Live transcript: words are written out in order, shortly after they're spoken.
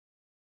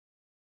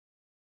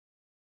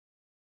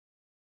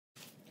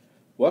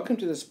Welcome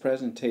to this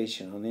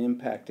presentation on the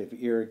impact of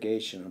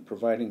irrigation on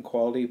providing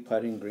quality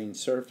putting green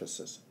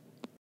surfaces.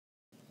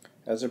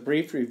 As a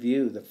brief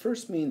review, the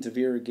first means of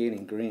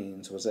irrigating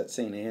greens was at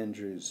St.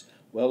 Andrews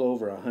well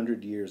over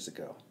 100 years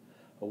ago.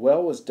 A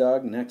well was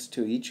dug next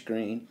to each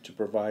green to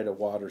provide a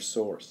water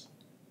source.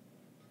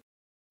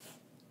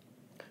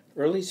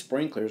 Early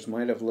sprinklers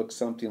might have looked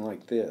something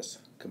like this,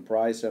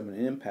 comprised of an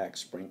impact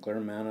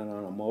sprinkler mounted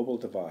on a mobile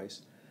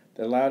device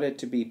that allowed it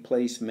to be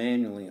placed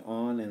manually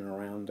on and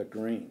around the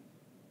green.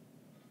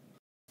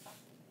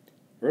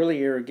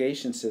 Early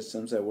irrigation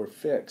systems that were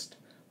fixed,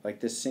 like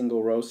this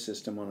single row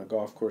system on a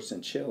golf course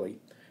in Chile,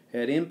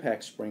 had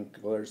impact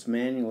sprinklers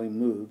manually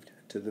moved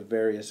to the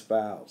various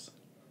valves.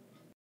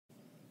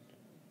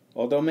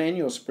 Although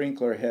manual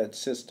sprinkler head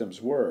systems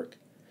work,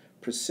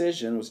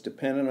 precision was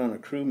dependent on a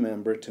crew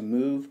member to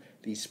move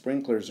these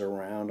sprinklers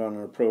around on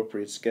an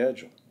appropriate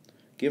schedule.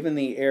 Given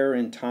the error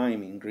in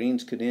timing,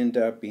 greens could end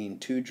up being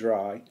too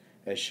dry,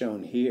 as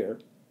shown here,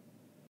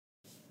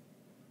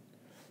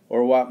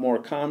 or what more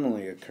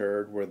commonly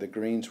occurred where the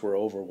greens were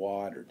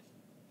overwatered.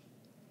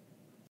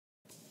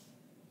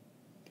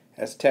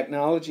 As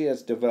technology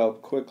has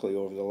developed quickly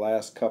over the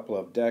last couple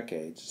of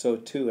decades, so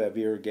too have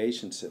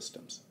irrigation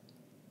systems.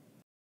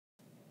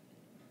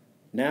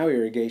 Now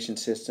irrigation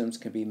systems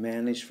can be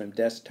managed from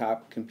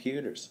desktop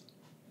computers,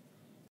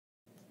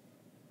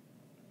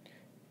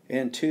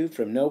 and too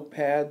from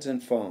notepads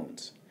and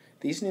phones.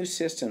 These new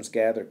systems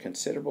gather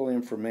considerable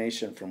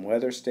information from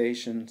weather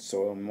stations,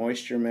 soil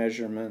moisture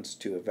measurements,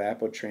 to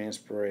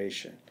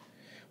evapotranspiration,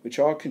 which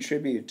all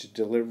contribute to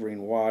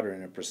delivering water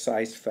in a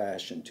precise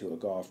fashion to a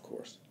golf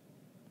course.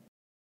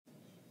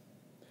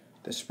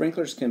 The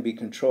sprinklers can be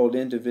controlled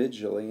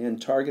individually and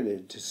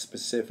targeted to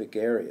specific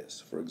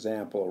areas, for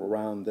example,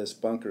 around this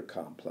bunker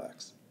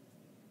complex.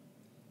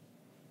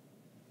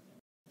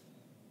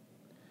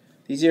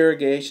 These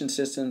irrigation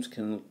systems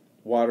can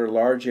water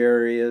large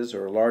areas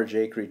or large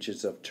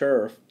acreages of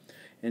turf,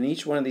 and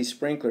each one of these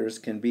sprinklers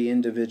can be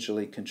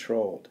individually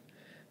controlled.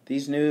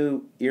 These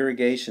new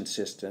irrigation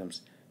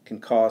systems can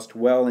cost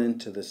well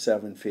into the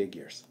 7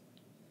 figures.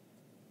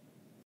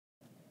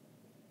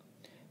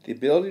 The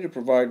ability to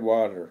provide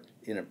water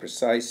in a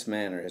precise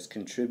manner has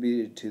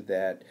contributed to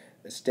that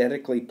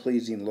aesthetically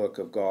pleasing look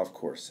of golf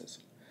courses.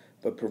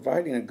 But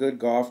providing a good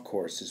golf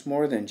course is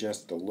more than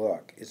just the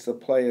look, it's the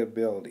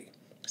playability,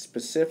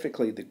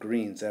 specifically the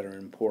greens, that are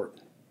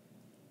important.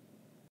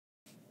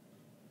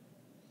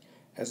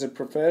 As a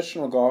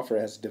professional golfer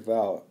has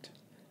developed,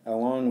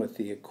 along with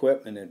the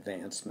equipment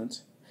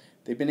advancements,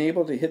 they've been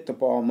able to hit the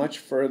ball much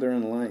further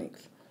in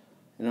length,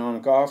 and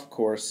on golf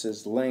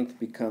courses, length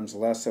becomes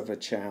less of a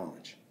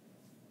challenge.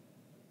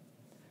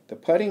 The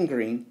putting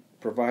green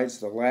provides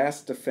the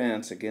last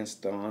defense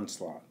against the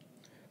onslaught.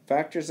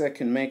 Factors that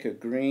can make a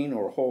green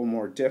or hole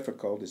more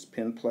difficult is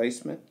pin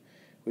placement,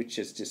 which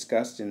is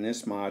discussed in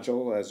this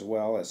module, as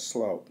well as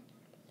slope.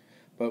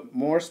 But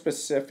more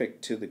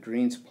specific to the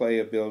green's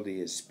playability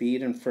is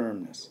speed and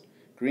firmness.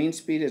 Green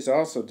speed is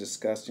also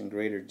discussed in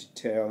greater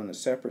detail in a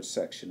separate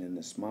section in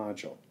this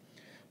module.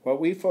 What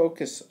we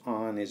focus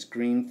on is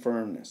green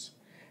firmness,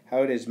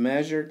 how it is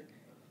measured,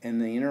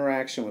 and the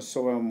interaction with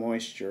soil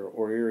moisture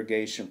or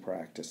irrigation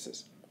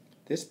practices.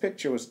 This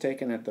picture was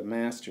taken at the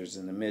Masters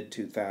in the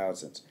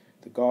mid-2000s.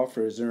 The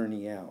golfer is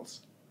Ernie Els.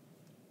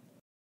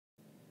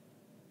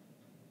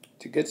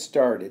 To get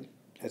started,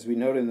 as we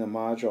noted in the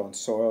module on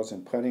soils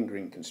and putting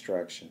green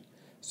construction,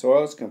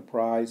 soil is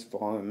comprised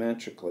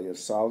volumetrically of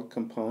solid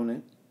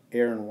component,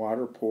 air and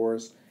water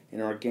pores,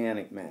 and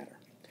organic matter.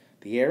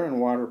 The air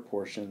and water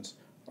portions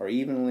are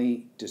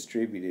evenly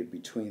distributed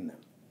between them.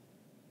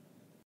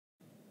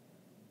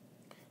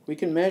 We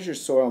can measure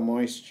soil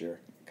moisture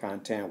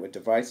content with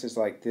devices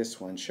like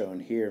this one shown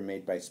here,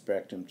 made by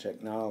Spectrum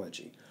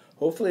Technology.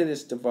 Hopefully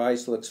this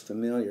device looks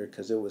familiar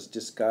because it was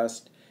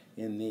discussed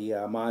in the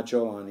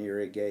module on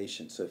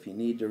irrigation. So if you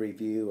need to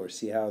review or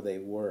see how they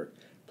work,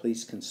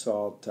 please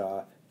consult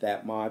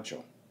that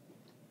module.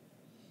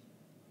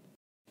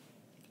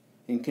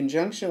 In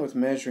conjunction with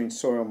measuring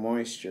soil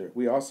moisture,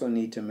 we also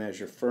need to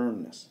measure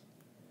firmness.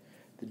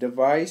 The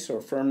device or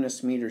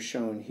firmness meter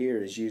shown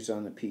here is used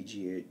on the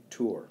PGA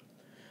Tour.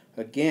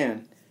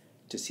 Again,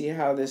 to see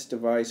how this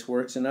device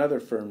works in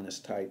other firmness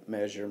type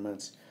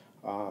measurements,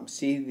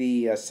 see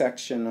the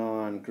section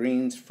on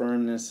greens,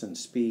 firmness, and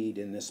speed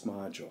in this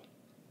module.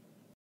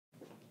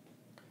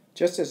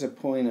 Just as a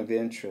point of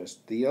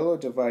interest, the yellow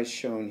device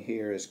shown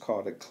here is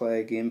called a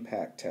Clegg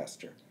impact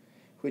tester,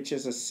 which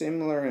is a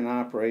similar in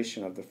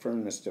operation of the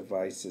firmness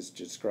devices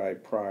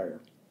described prior.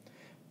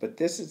 But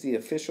this is the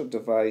official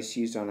device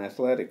used on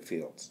athletic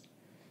fields.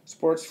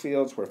 Sports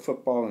fields where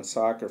football and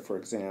soccer, for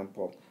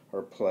example,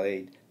 are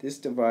played, this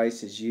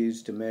device is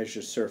used to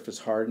measure surface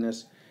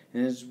hardness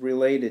and is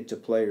related to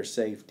player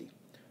safety.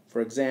 For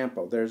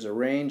example, there's a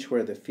range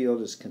where the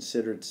field is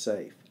considered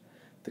safe.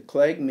 The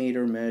Clegg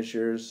meter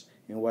measures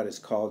in what is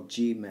called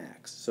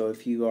Gmax. So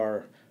if you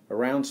are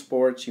around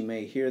sports, you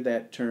may hear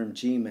that term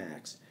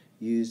Gmax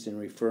used in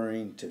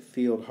referring to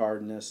field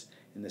hardness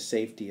and the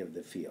safety of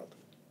the field.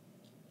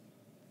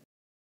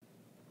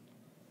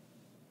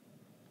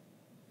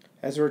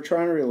 As we're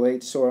trying to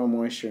relate soil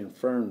moisture and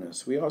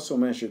firmness, we also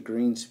measure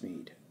green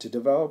speed to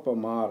develop a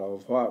model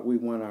of what we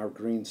want our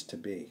greens to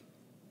be.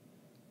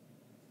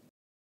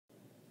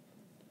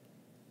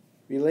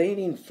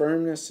 Relating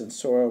firmness and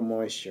soil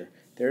moisture,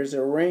 there is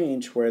a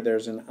range where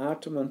there's an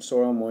optimum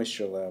soil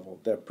moisture level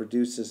that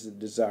produces the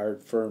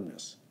desired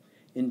firmness.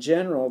 In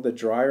general, the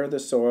drier the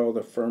soil,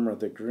 the firmer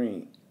the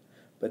green.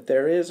 But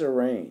there is a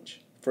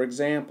range. For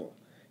example,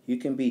 you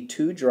can be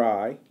too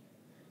dry,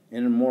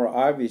 and more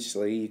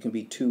obviously, you can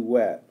be too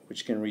wet,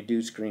 which can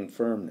reduce green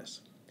firmness.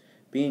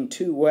 Being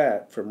too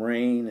wet from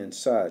rain and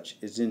such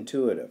is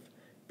intuitive.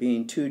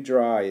 Being too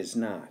dry is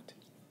not.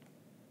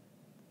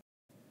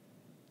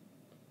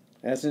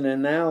 As an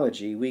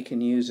analogy, we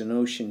can use an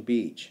ocean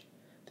beach.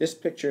 This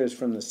picture is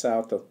from the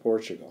south of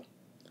Portugal.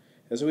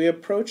 As we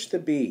approach the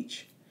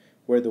beach,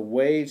 where the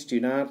waves do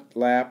not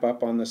lap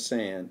up on the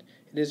sand,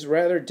 it is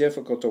rather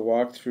difficult to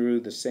walk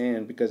through the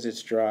sand because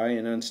it's dry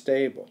and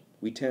unstable.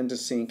 We tend to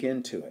sink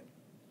into it.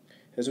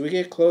 As we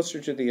get closer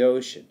to the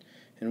ocean,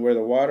 and where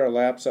the water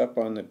laps up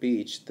on the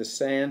beach, the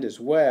sand is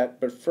wet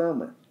but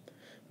firmer.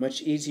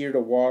 Much easier to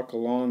walk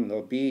along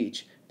the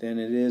beach than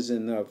it is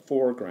in the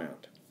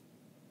foreground.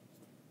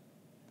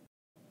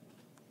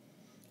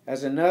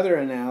 As another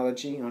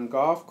analogy, on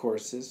golf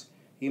courses,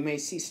 you may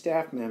see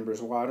staff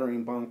members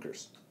watering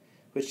bunkers,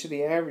 which to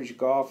the average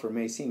golfer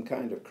may seem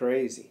kind of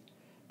crazy.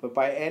 But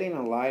by adding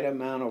a light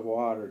amount of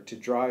water to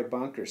dry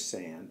bunker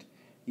sand,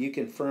 you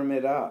can firm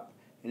it up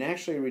and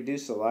actually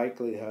reduce the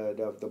likelihood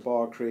of the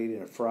ball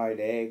creating a fried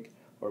egg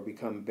or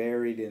become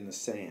buried in the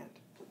sand.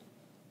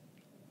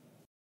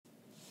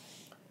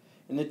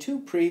 In the two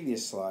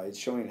previous slides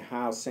showing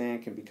how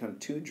sand can become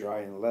too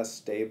dry and less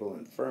stable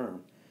and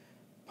firm,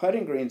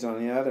 putting greens, on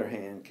the other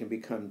hand, can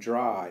become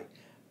dry,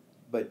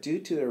 but due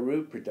to their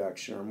root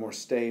production are more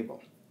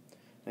stable.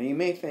 Now you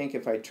may think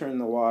if I turn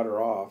the water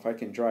off, I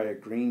can dry a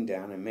green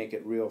down and make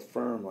it real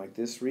firm like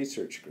this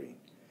research green.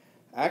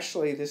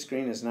 Actually, this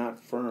green is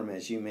not firm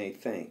as you may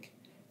think.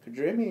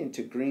 Contributing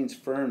to green's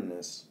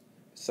firmness,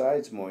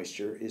 besides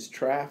moisture, is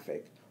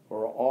traffic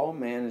or all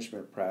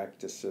management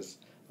practices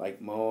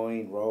like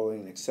mowing,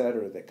 rolling,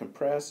 etc. that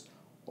compress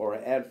or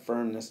add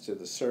firmness to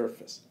the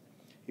surface.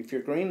 If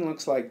your green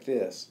looks like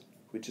this,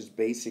 which is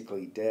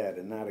basically dead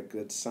and not a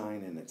good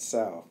sign in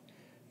itself,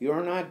 you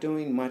are not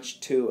doing much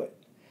to it,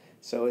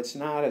 so it's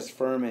not as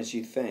firm as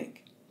you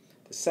think.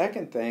 The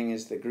second thing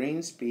is the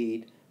green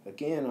speed,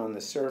 again on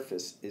the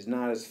surface, is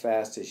not as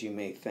fast as you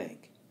may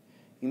think.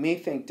 You may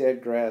think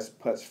dead grass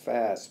putts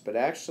fast, but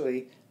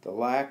actually the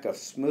lack of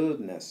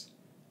smoothness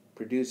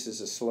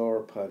produces a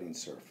slower putting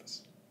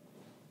surface.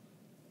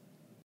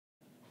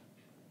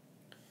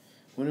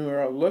 When we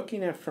are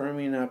looking at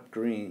firming up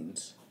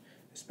greens,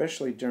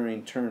 especially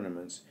during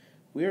tournaments,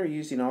 we are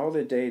using all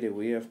the data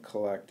we have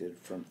collected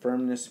from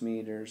firmness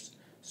meters,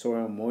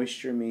 soil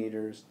moisture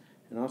meters,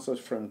 and also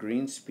from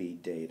green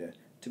speed data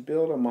to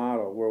build a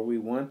model where we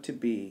want to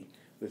be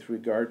with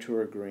regard to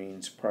our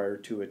greens prior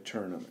to a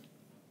tournament.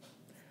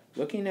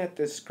 Looking at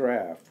this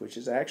graph, which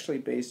is actually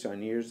based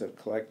on years of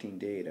collecting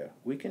data,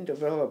 we can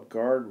develop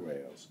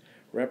guardrails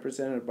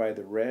represented by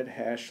the red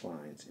hash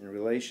lines in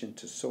relation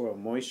to soil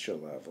moisture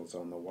levels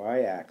on the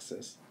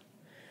y-axis,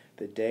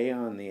 the day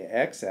on the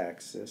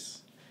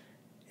x-axis,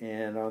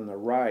 and on the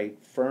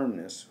right,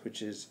 firmness,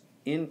 which is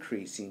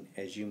increasing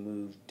as you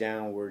move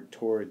downward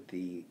toward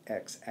the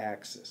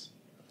x-axis.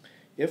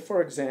 If,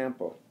 for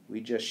example,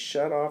 we just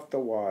shut off the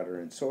water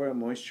and soil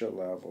moisture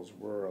levels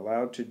were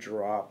allowed to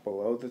drop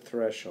below the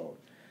threshold,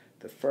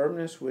 the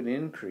firmness would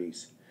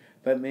increase,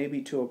 but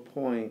maybe to a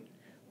point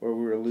where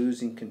we were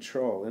losing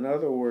control. In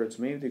other words,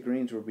 maybe the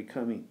greens were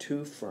becoming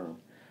too firm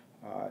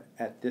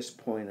at this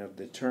point of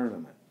the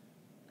tournament.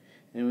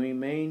 And we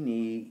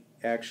may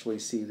actually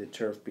see the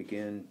turf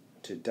begin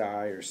to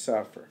die or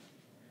suffer.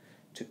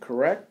 To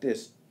correct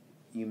this,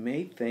 you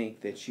may think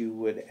that you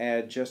would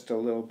add just a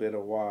little bit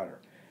of water.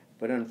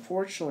 But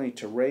unfortunately,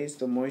 to raise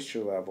the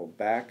moisture level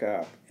back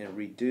up and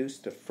reduce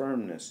the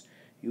firmness,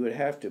 you would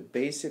have to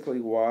basically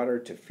water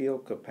to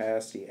field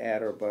capacity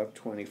at or above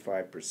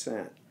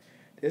 25%.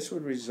 This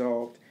would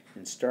result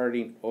in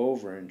starting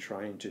over and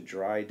trying to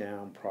dry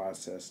down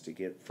process to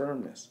get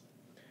firmness.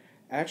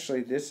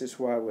 Actually, this is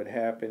what would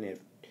happen if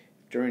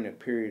during a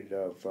period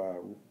of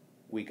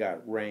we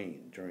got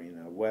rain during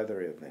a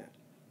weather event.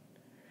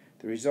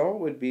 The result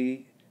would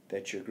be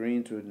that your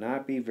greens would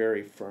not be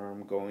very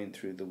firm going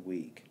through the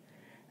week.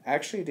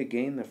 Actually, to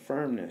gain the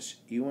firmness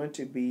you want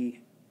to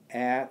be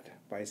at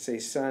by, say,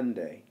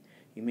 Sunday,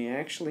 you may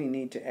actually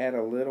need to add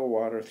a little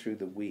water through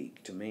the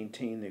week to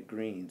maintain the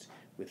greens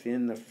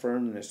within the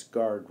firmness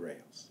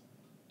guardrails.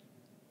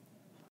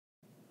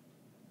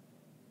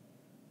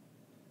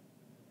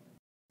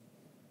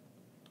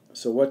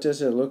 So what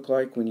does it look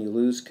like when you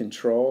lose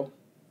control?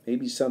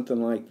 Maybe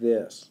something like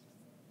this.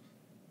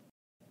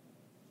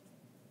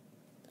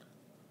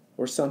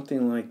 Or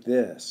something like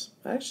this.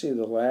 Actually,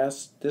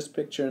 this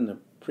picture and the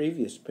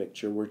previous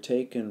picture were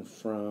taken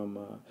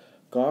from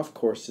golf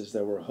courses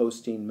that were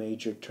hosting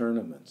major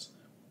tournaments.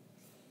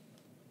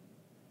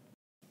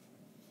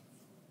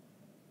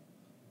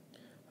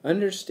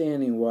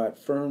 Understanding what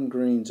firm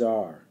greens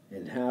are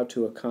and how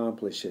to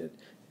accomplish it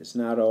is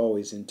not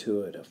always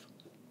intuitive.